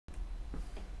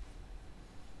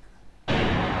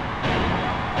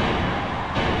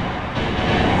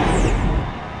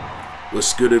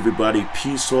What's good, everybody?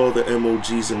 Peace to all the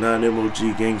MOGs and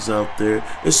non-MOG gangs out there.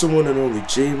 It's the one and only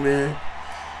J-Man.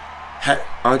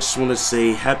 I just want to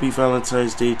say happy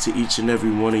Valentine's Day to each and every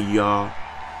one of y'all,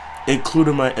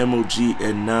 including my MOG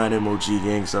and non-MOG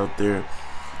gangs out there.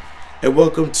 And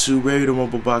welcome to Ready to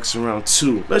Rumble Boxing Round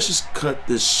 2. Let's just cut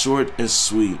this short and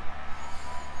sweet.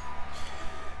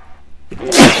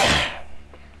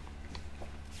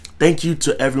 Thank you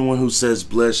to everyone who says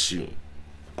bless you.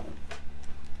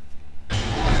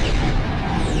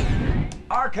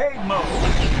 Arcade mode.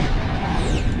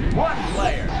 One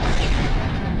player.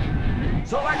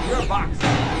 Select your box.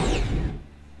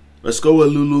 Let's go with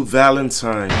Lulu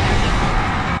Valentine.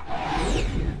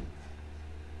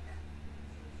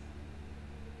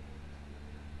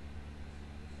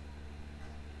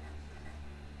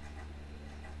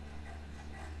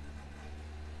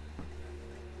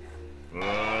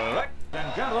 Ladies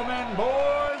and gentlemen,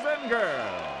 boys and girls.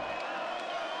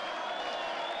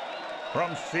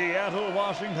 From Seattle,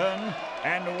 Washington,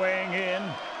 and weighing in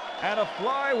at a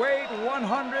flyweight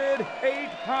 108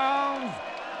 pounds,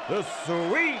 the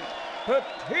sweet,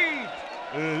 petite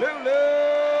Lulu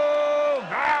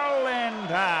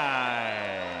Valentine.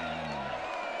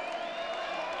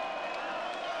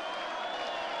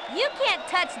 You can't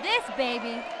touch this,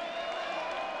 baby.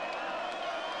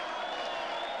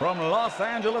 From Los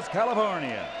Angeles,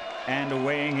 California, and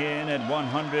weighing in at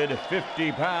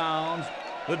 150 pounds,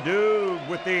 the dude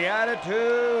with the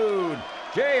attitude,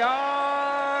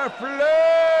 J.R. Fleury.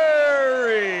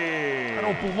 I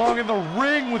don't belong in the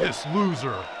ring with this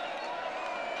loser.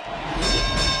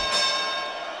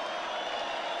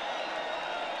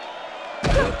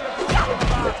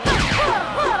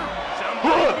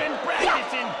 Somebody's been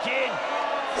practicing, kid.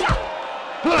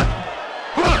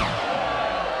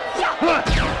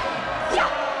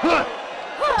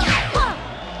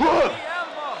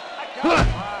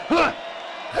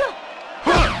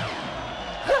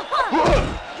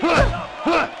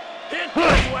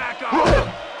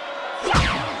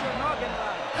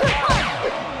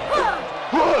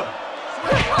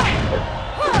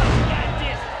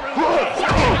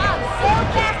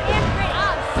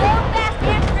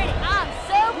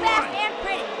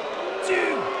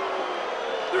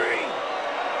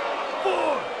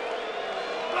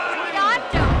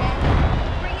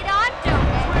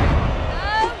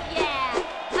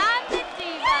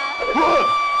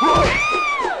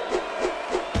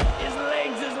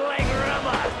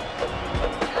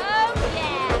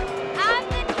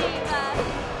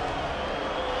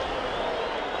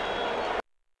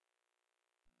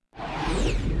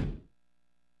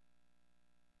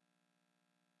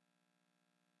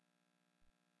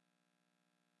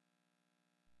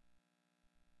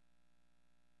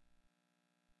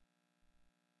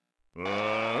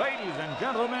 Ladies and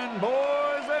gentlemen,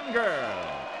 boys and girls.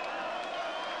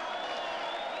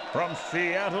 From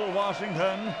Seattle,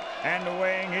 Washington, and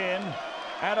weighing in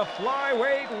at a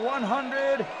flyweight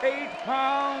 108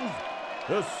 pounds,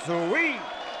 the sweet,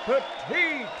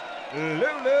 petite Lulu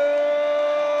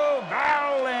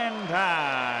Valentine.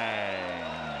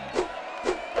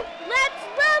 Let's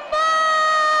rumble!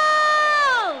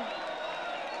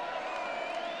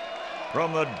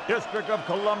 From the District of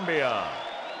Columbia,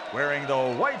 wearing the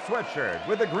white sweatshirt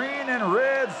with the green and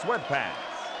red sweatpants,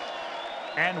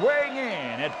 and weighing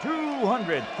in at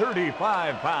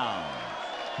 235 pounds,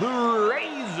 the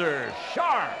razor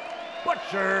sharp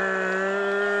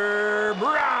Butcher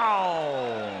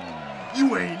Brown.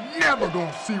 You ain't never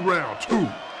gonna see round 2.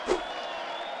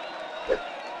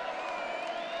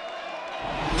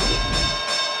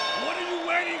 What are you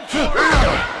waiting for?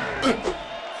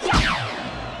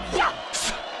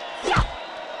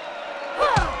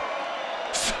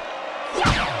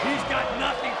 He's got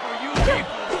nothing for you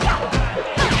people.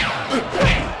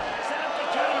 Set up the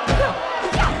counter.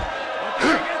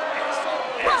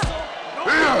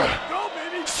 Go,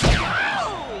 baby.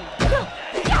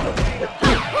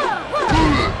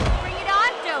 Bring it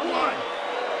on, Joey.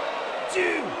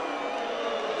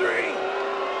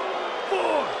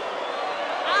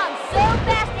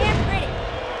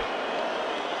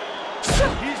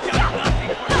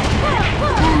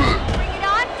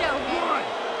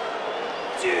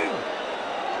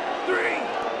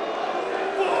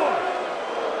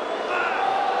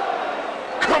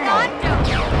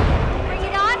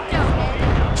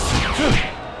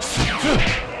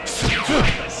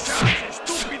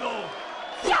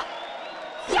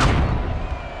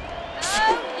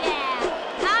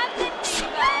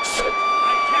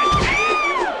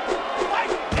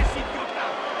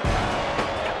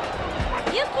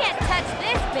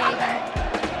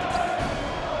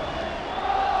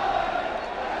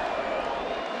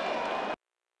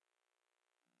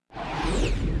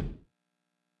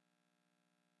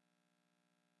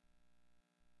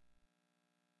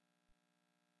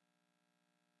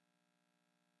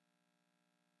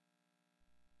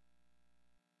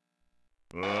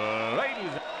 Ladies,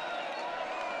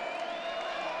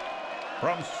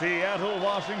 from Seattle,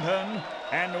 Washington,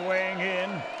 and weighing in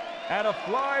at a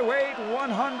flyweight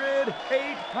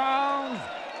 108 pounds,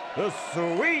 the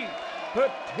sweet,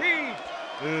 petite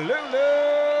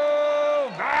Lulu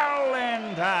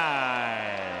Valentine.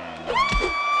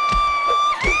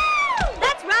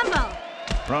 Let's rumble.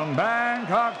 From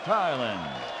Bangkok, Thailand,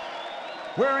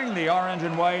 wearing the orange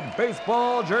and white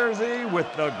baseball jersey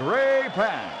with the gray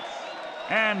pants,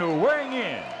 and weighing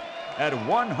in at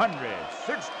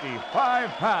 165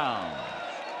 pounds,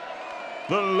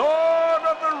 the Lord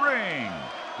of the Ring,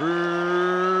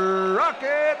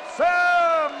 Rocket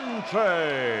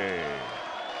Samche.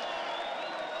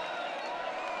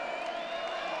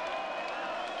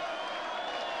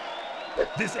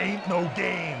 This ain't no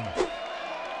game.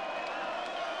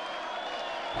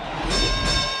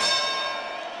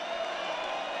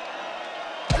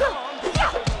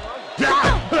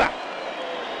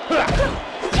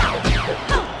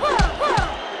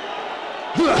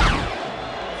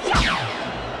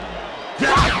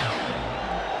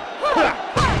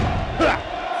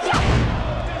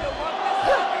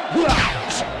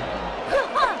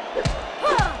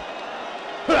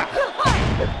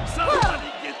 Somebody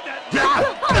get that. Bring it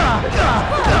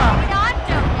on,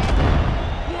 Donut.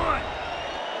 1,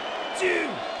 2,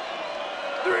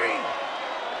 3,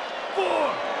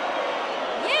 4.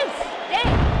 You stay.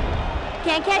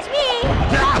 Can't catch me.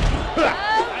 Oh,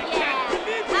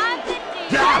 yeah. I'm the dude.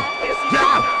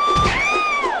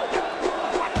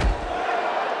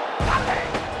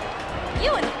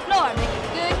 You and the floor make a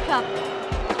good couple.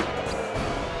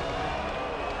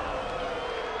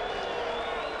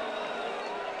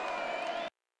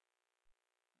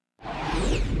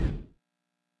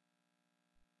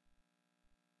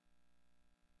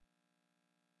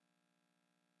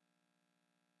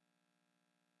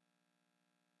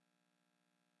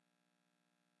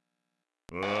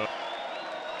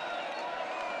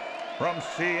 From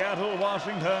Seattle,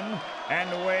 Washington, and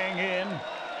weighing in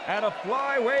at a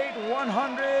flyweight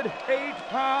 108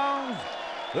 pounds,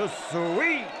 the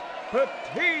sweet,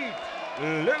 petite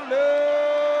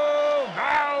Lulu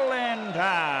Valentine.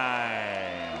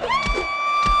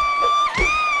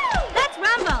 Let's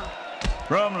rumble.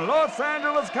 From Los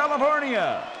Angeles,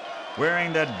 California,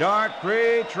 wearing the dark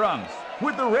gray trunks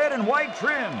with the red and white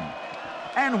trim,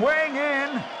 and weighing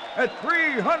in at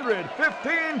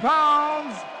 315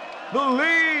 pounds, the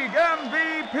league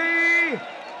MVP,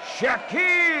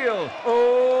 Shaquille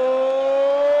O'Neal.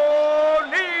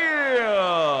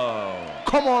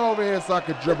 Come on over here so I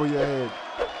can dribble your head.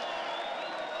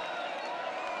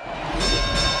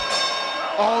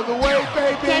 All the way,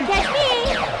 baby. Can't catch me.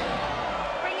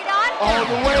 Bring it on, Donut. All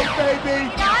the way, baby. Bring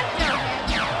it on,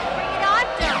 Donut. Bring it on,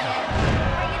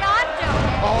 Donut. Bring it on,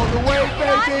 Donut. All the way, Bring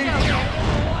it on, baby.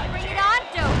 Donut. Bring it on,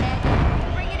 Donut.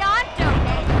 Bring it on,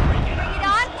 Donut. Bring it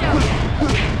on, Donut.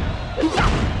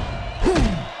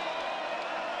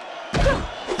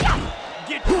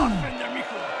 Get off in there,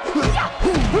 mijo.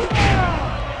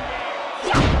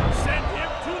 Send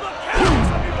him to the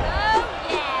couch, amigo. Oh,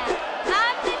 yeah.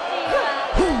 I'm the diva.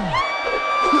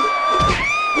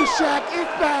 The Shaq is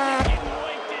back. Get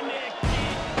right in there,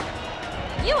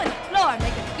 kid. You and the floor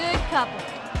make a good couple.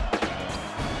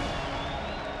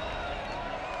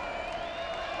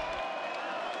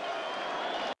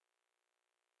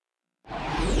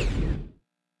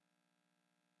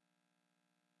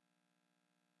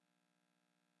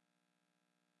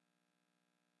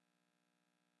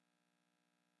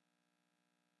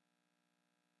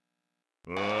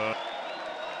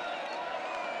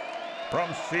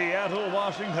 From Seattle,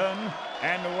 Washington,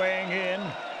 and weighing in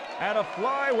at a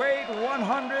flyweight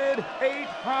 108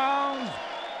 pounds,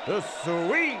 the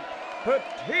sweet,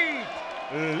 petite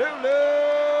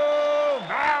Lulu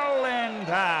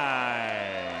Valentine.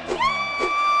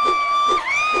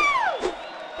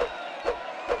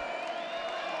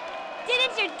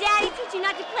 Didn't your daddy teach you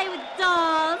not to play with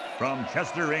dolls? From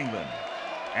Chester, England,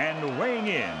 and weighing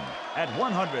in at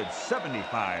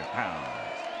 175 pounds,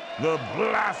 the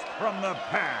blast from the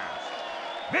past,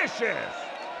 vicious,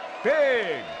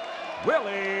 big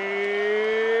Willie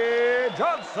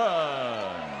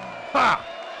Johnson. Ha!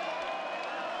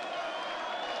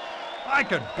 I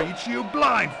could beat you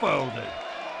blindfolded.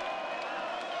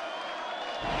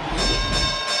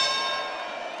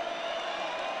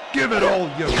 Give it all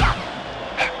you got.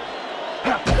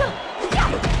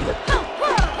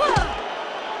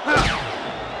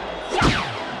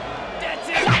 That's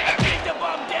it. Get the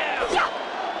bum down.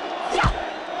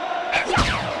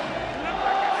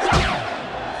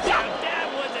 Now that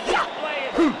was a display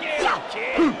of skill,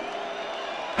 kid.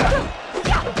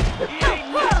 He ain't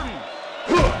nothing.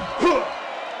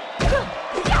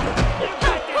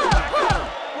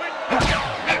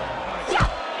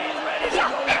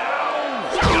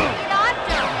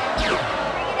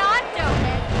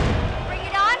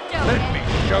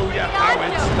 show you how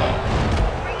it's done.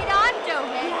 Bring it on,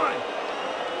 Doughhead. 1,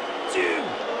 2,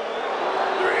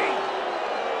 3,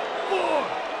 4,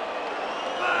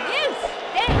 5. You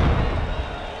stink.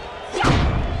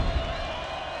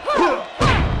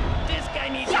 This guy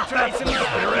needs to try some Bring it on,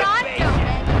 elevation.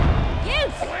 Doughhead. You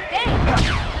stink.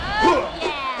 Oh,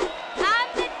 yeah. I'm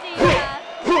the diva.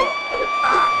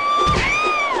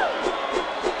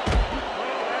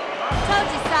 Told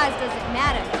you size doesn't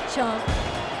matter, chump.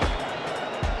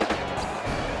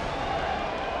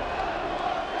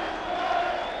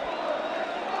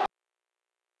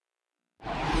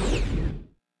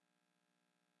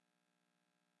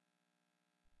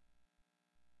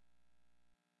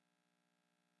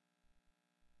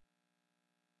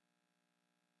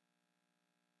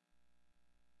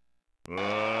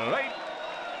 Late.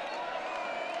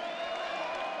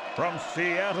 From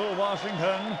Seattle,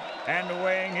 Washington, and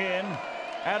weighing in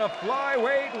at a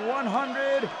flyweight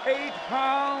 108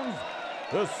 pounds,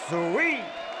 the sweet,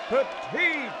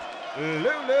 petite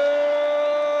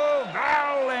Lulu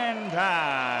Valentine.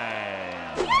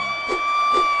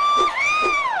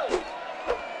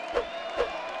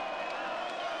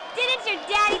 Didn't your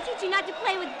daddy teach you not to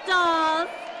play with dolls?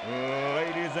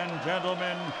 Ladies and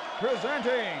gentlemen,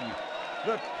 presenting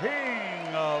the king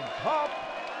of pop,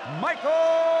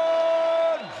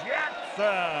 Michael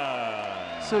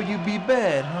Jackson. So you be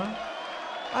bad, huh?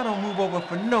 I don't move over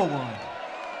for no one.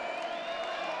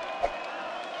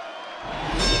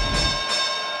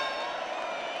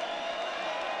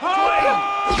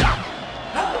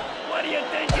 What are you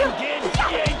thinking, kid?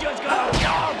 You ain't just gonna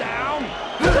fall down.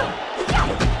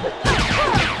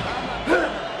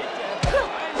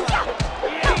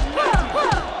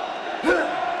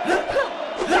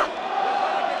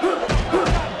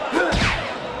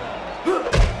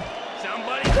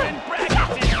 Somebody's been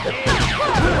practicing, kid.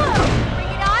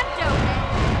 Bring it on, Doughhead.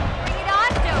 Bring it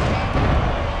on, Doughhead.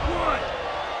 1,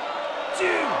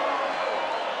 2,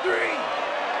 3,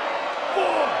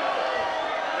 4.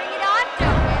 Bring it on,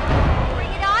 Doughhead.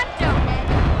 Bring it on, Doughhead.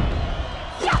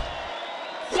 Oh,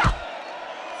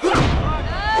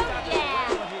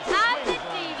 yeah. I'm the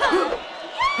diva.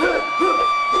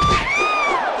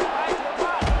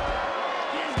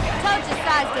 Told you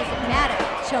size doesn't matter,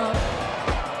 chump.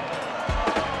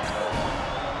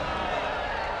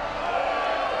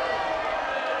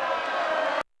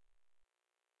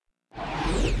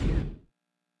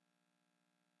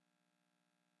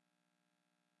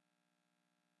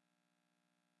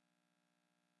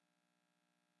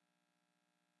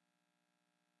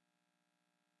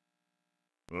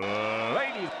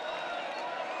 Ladies.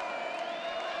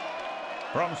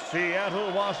 From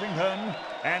Seattle, Washington,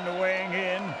 and weighing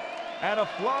in at a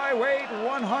flyweight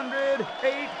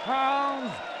 108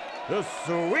 pounds, the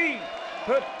sweet,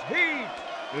 petite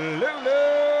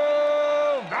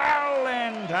Lulu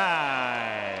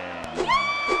Valentine.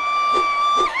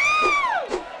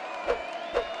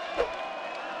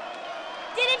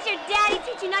 Didn't your daddy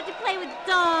teach you not to play with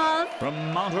dolls? From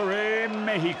Monterrey,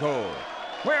 Mexico,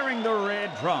 wearing the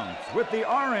red trunks with the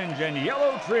orange and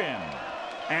yellow trim,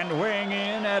 and weighing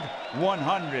in at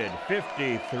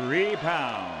 153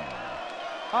 pounds,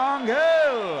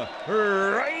 Angel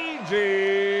Raging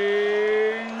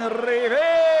Rivera.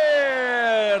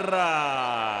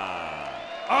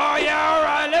 Oh, yeah, all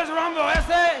right, let's rumble,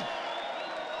 essay.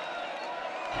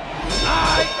 All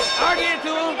right, I'll get to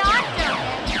Bring him. it on,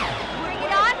 Doughhead. Bring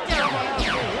it on,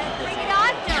 Doughhead. Bring it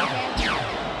on, Doughhead.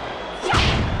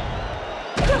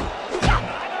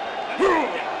 Bring it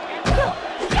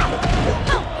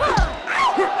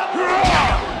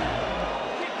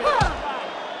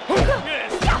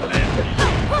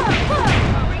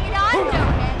on,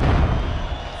 Doughhead.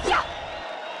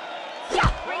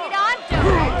 Bring it on,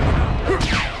 Doughhead.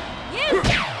 You.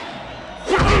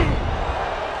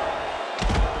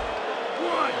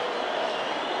 1,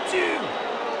 2,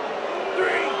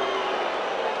 3,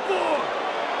 4,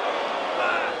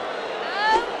 5.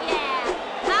 Oh,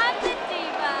 yeah. I'm the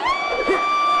diva.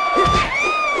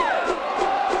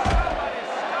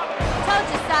 Told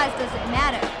you size doesn't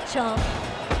matter, chump.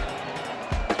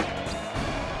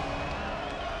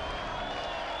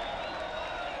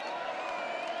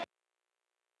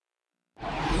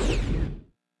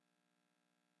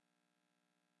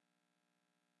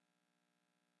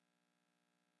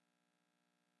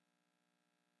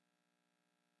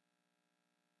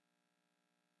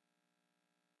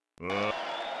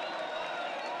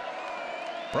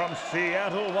 From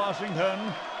Seattle, Washington,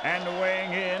 and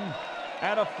weighing in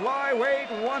at a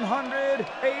flyweight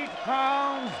 108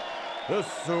 pounds, the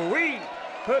sweet,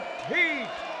 petite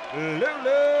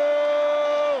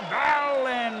Lulu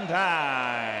Valentine.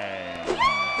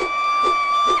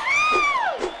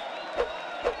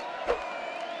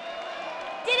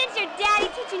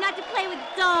 with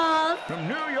dolls. From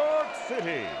New York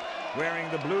City, wearing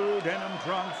the blue denim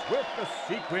trunks with the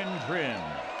sequin trim.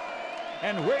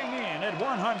 And weighing in at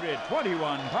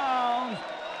 121 pounds,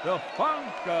 the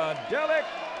Funkadelic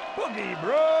Boogie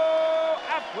Bro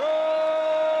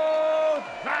Afro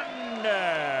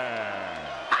Thunder.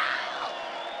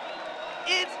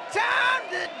 It's time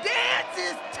to dance!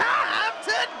 It's time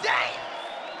to dance!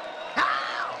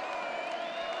 How?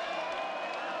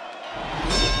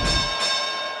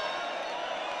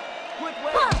 Quit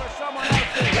waiting for someone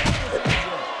else to hit this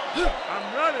engine. I'm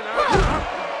running out of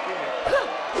options here.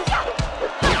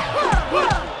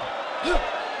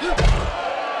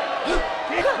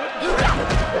 Keep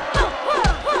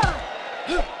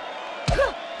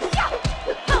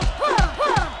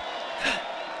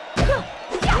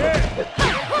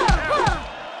putting pressure.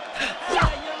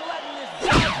 You're letting this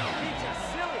dodgy beat you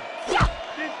silly.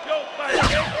 This don't fight.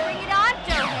 Bring it on,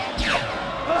 Doughhead.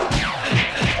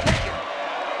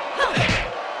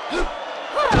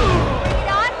 Bring it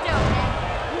on, Doughhead.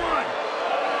 1,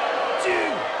 2,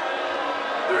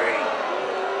 3,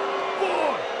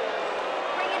 4.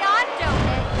 Bring it on,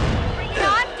 Doughhead. Bring it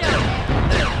on, Doughhead.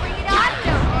 Bring it on,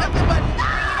 Doughhead. Nothing but Bring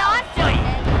it on,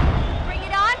 Doughhead. Bring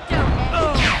it on, Doughhead.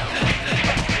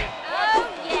 Oh,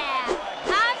 yeah.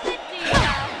 How's the deal?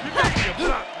 You got your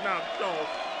block knocked off.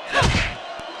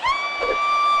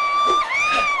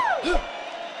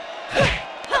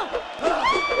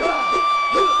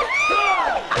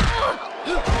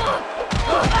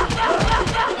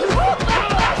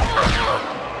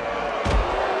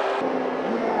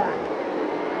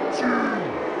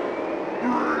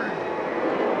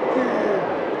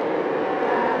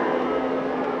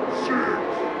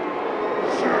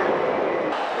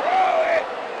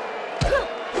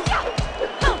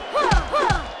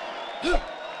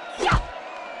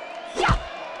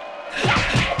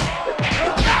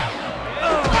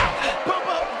 pump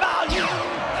up volume!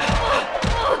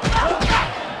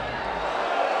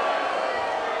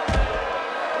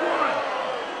 1,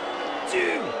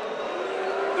 2,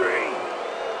 3,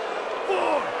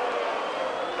 4,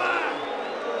 5,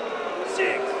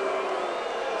 6,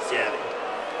 7,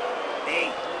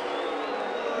 8,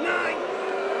 9.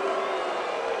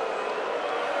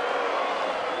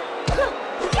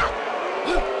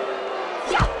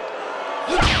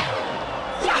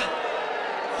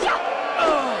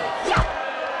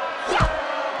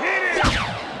 Hit it!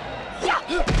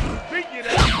 Beat you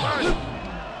that first.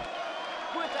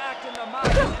 Quit acting the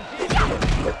mouse and hit him.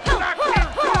 Knock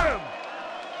into him!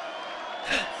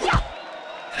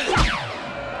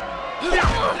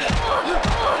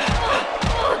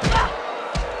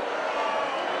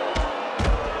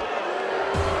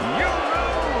 You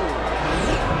lose.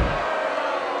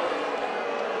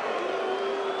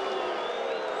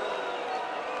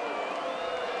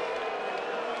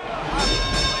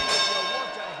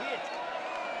 Want to hit.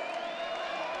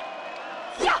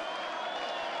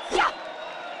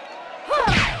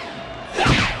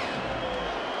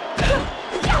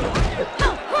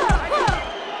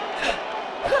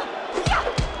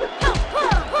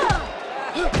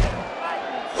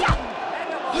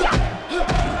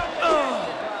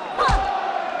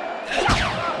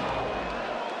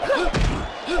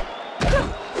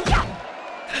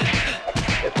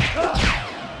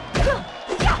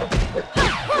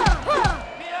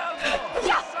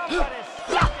 Somebody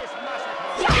stop this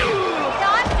massacre. Bring it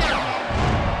on, Doughhead.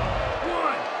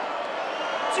 1,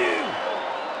 2,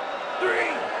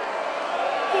 3,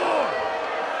 4.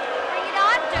 Bring it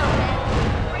on, Doughhead.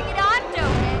 Bring it on,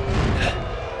 Doughhead.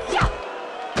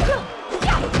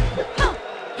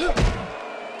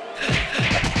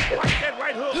 Watch that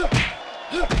right hook.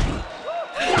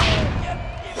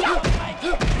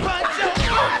 Punch your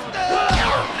master!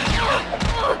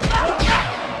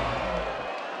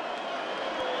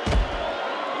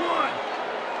 1,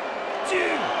 2,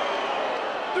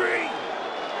 3,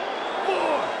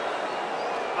 4,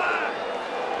 5,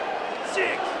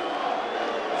 6,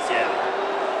 7,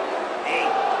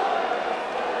 8.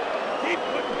 Keep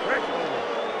putting pressure on him.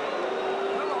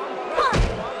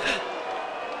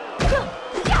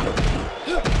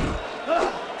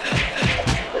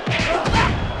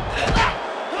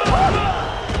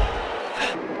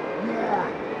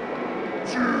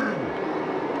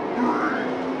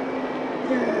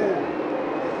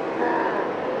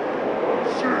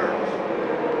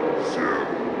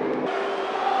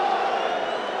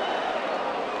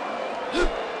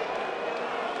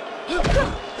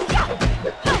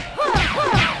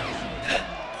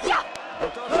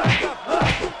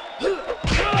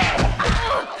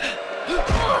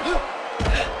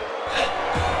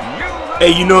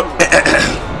 Hey, you know,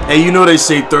 hey, you know they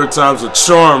say third time's a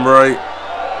charm, right?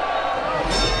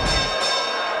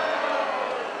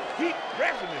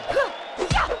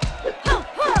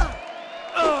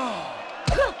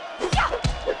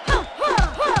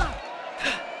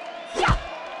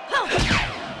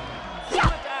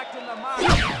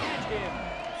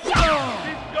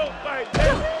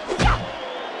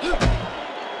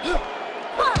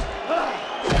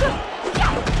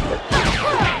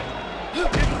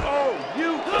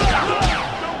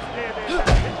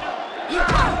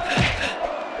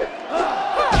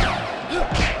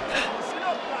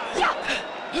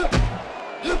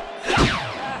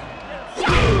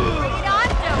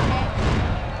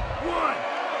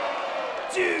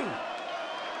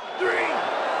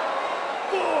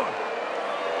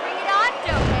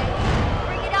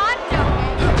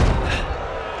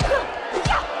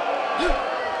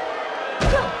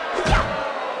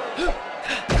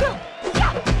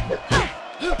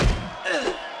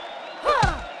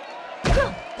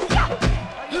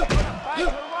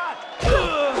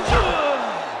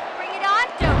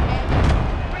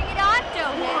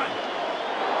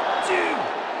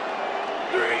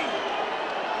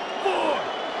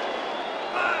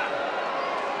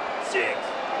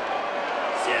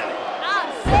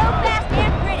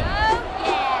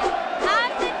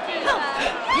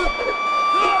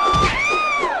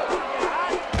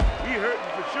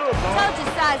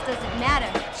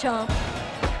 chump.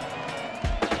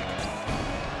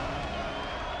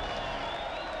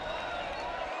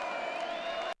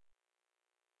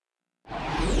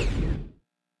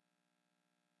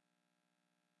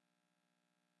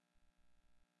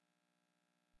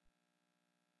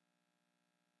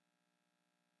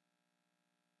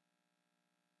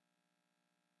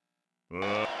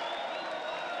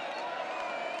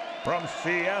 From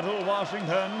Seattle,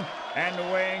 Washington, and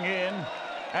weighing in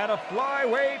at a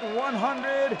flyweight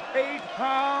 108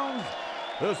 pounds,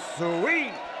 the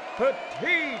sweet,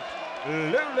 petite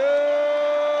Lulu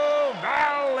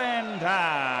Valentine.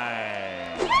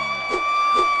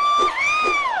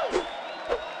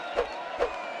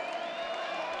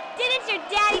 Didn't your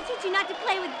daddy teach you not to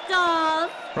play with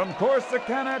dolls? From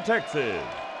Corsicana, Texas,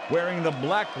 wearing the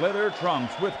black leather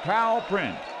trunks with cow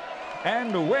print,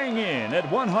 and weighing in at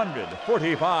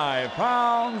 145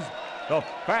 pounds, the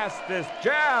fastest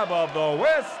jab of the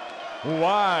West,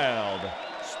 Wild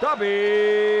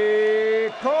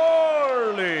Stubby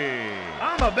Corley.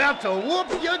 I'm about to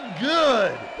whoop you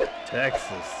good,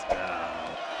 Texas style.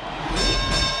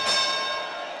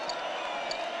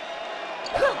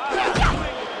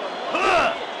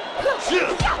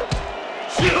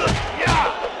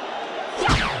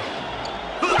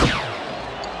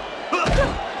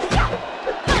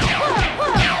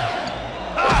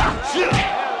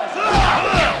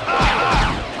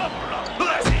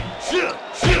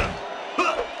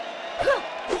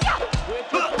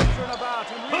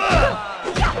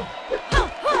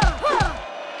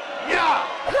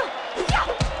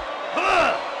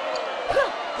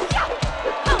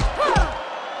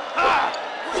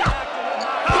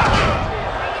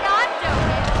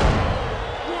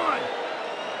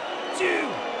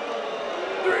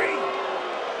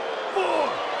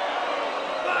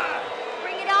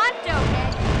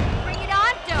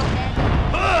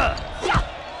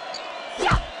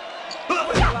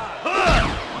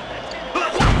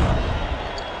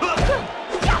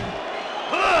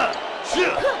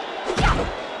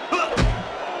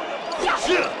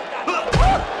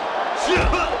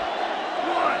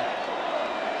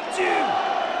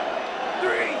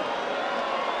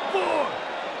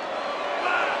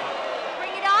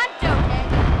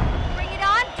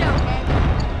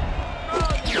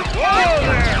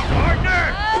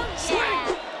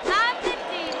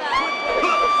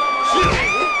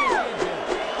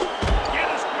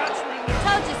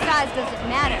 Doesn't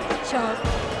matter, chump.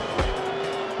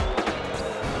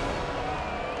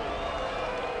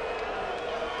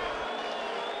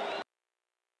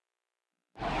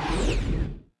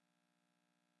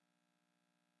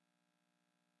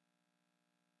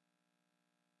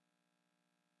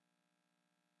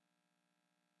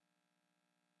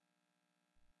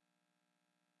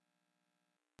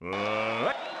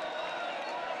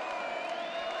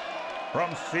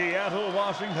 From Seattle,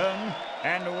 Washington,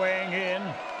 and weighing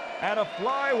in at a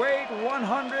flyweight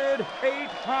 108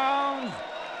 pounds,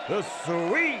 the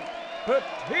sweet,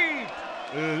 petite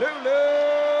Lulu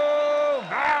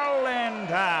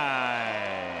Valentine.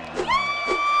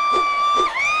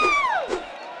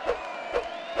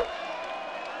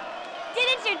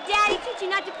 Didn't your daddy teach you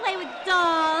not to play with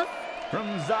dolls?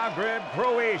 From Zagreb,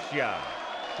 Croatia,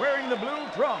 wearing the blue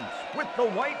trunks with the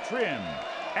white trim,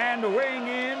 and weighing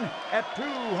in at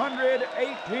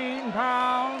 218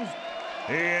 pounds,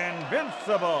 the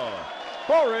invincible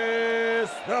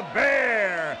Boris the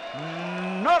Bear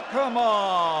Nakamal.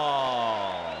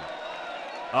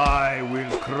 I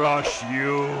will crush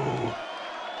you.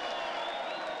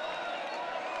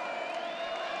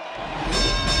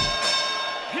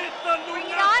 Hit the Bring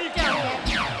it on,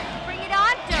 Doughhead. Bring it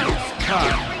on,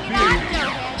 Doughhead. Bring it on,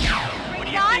 Doughhead. Bring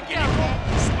it on, Doughhead.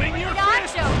 Swing Bring your it on,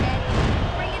 fist. Doughhead.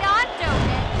 Bring it on,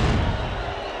 Doughhead.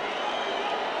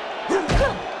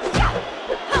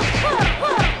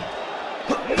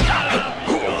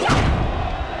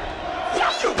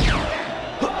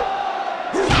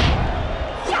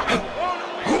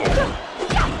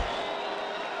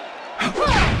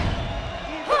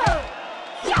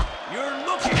 You're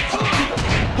looking.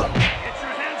 Get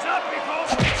your hands up, people.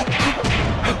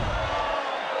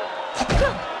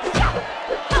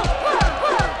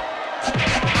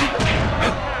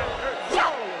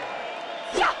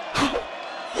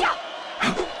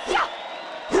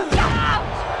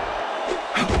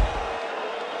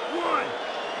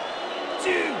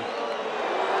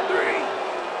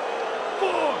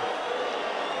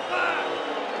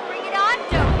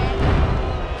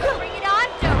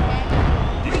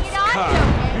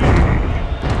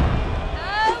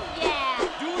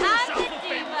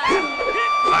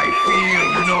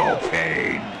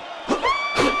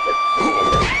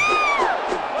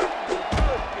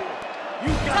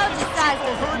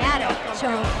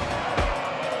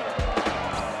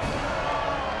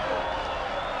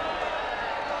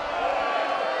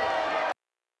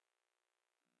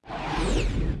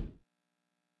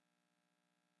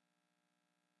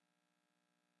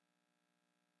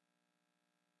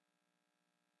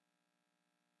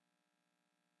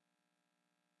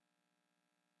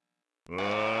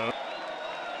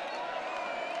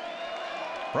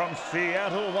 From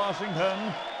Seattle,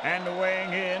 Washington, and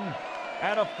weighing in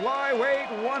at a flyweight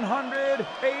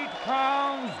 108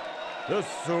 pounds, the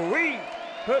sweet,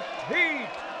 petite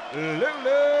Lulu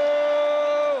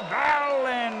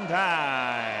Valentine.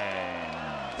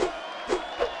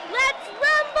 Let's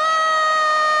rumble!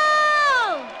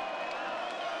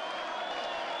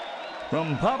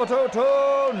 From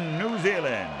Papatoetoe, New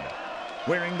Zealand,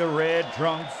 wearing the red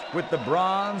trunks with the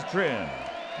bronze trim,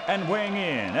 and weighing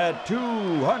in at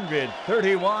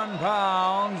 231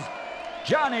 pounds,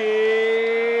 Johnny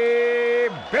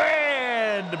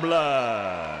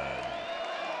Bedblood.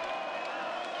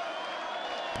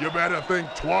 You better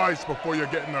think twice before you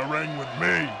get in the ring with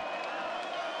me.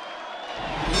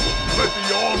 Let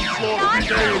the onslaught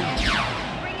begin.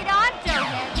 Bring it on,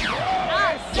 Doughhead.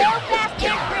 I'm so fast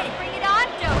and pretty. Bring it on,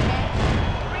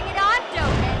 Doughhead. Bring it on,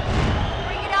 Doughhead.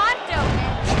 Bring it on, Doughhead.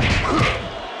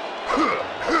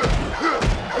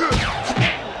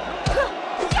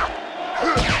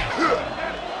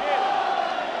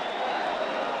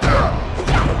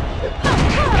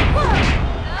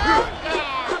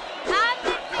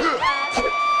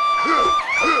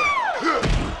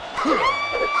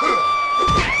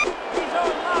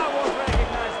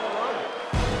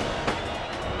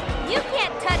 You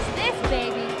can't touch this,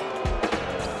 baby.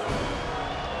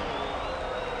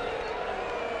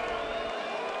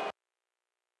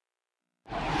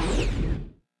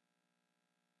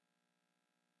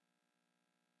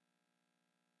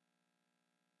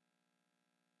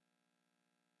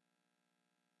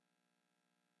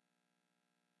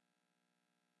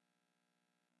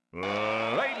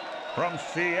 Lady from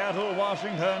Seattle,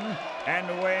 Washington, and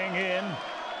weighing in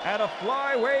at a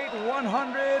flyweight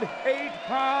 108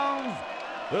 pounds,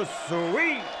 the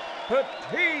sweet,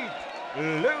 petite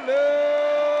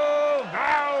Lulu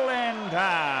Valentine.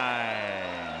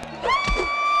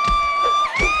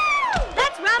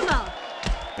 Let's rumble.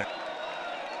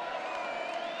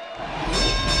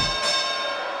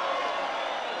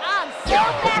 I'm so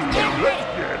fast and pretty.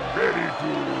 Get ready to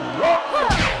rock.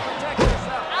 Protect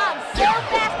yourself. I'm so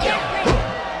fast and pretty.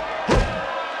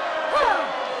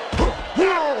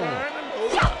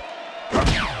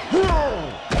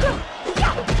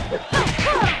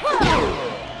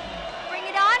 Bring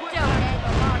it on, Doughhead.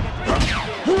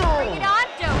 Bring it on,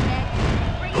 Doughhead.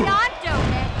 Bring it on,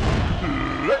 Doughhead.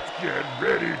 Let's get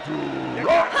ready to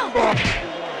rock.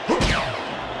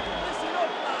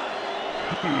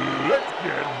 Let's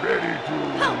get ready to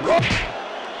rock.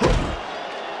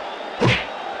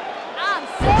 I'm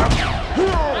so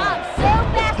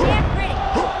fast and pretty.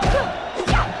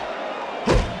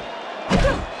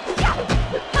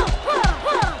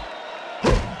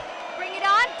 Bring it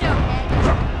on, Doughhead.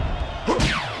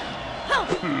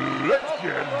 Let's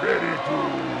get ready to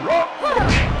rock.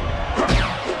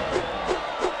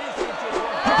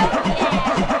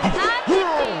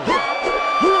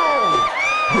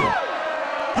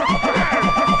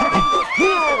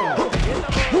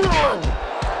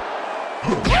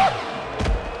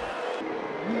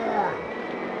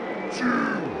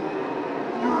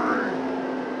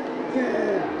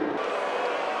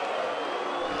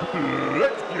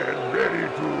 Let's get ready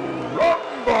to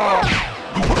rumble!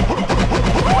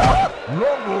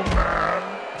 Rumble man,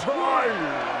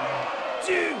 tired!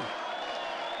 2,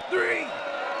 3,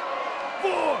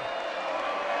 4,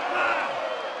 5,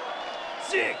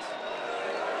 6,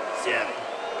 7.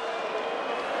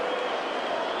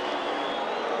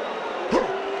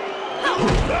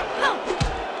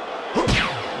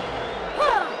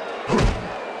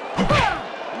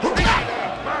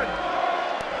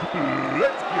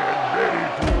 Let's get ready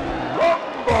to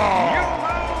rumble!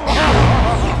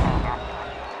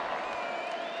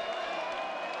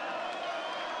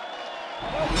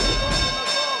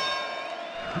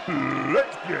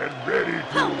 Let's get ready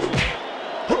to rumble!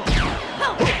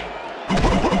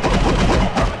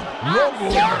 So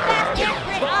fast and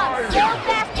pretty. I'm so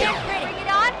fast and pretty. Bring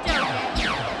it on,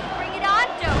 Doughhead. Bring it on,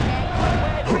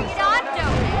 Doughhead. Bring it on,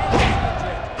 Doughhead.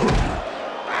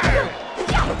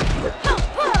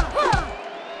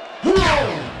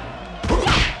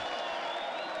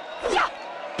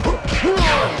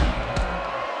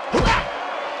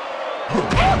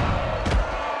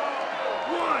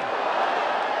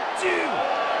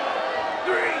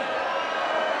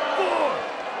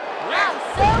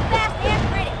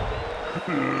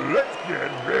 Let's get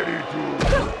ready to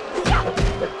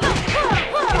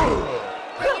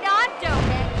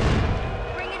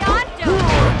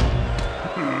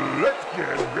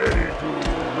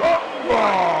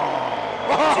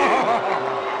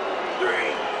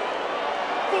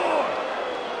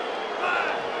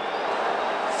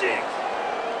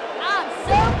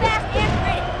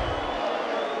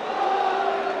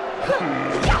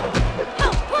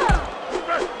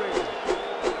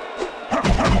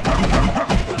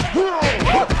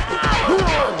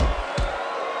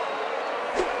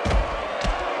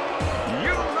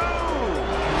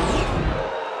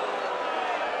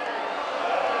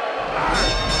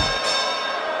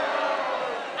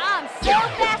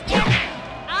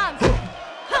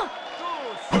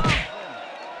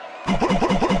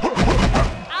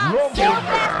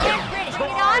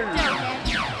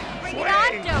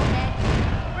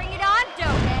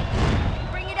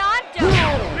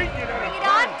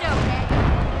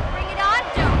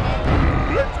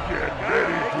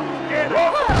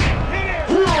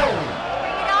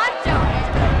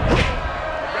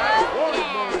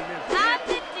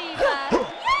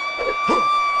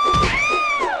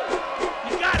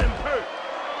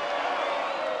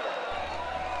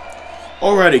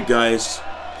Alrighty, guys.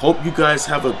 Hope you guys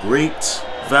have a great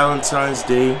Valentine's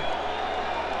Day.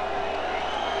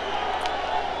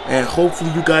 And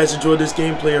hopefully you guys enjoyed this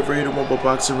gameplay of Rated Rumble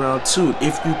Boxing Round 2.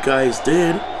 If you guys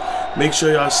did, make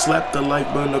sure y'all slap the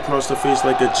like button across the face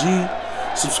like a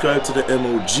G. Subscribe to the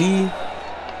MOG.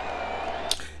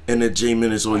 And the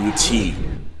J-Man is all you T.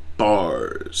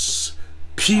 Bars.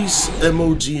 Peace,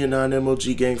 MOG and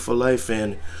non-MOG gang for life,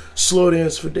 and slow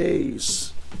dance for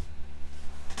days.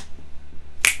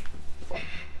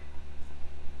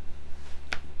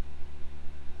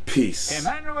 Peace.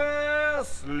 Emmanuel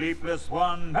Sleepless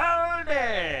One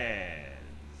Valdez.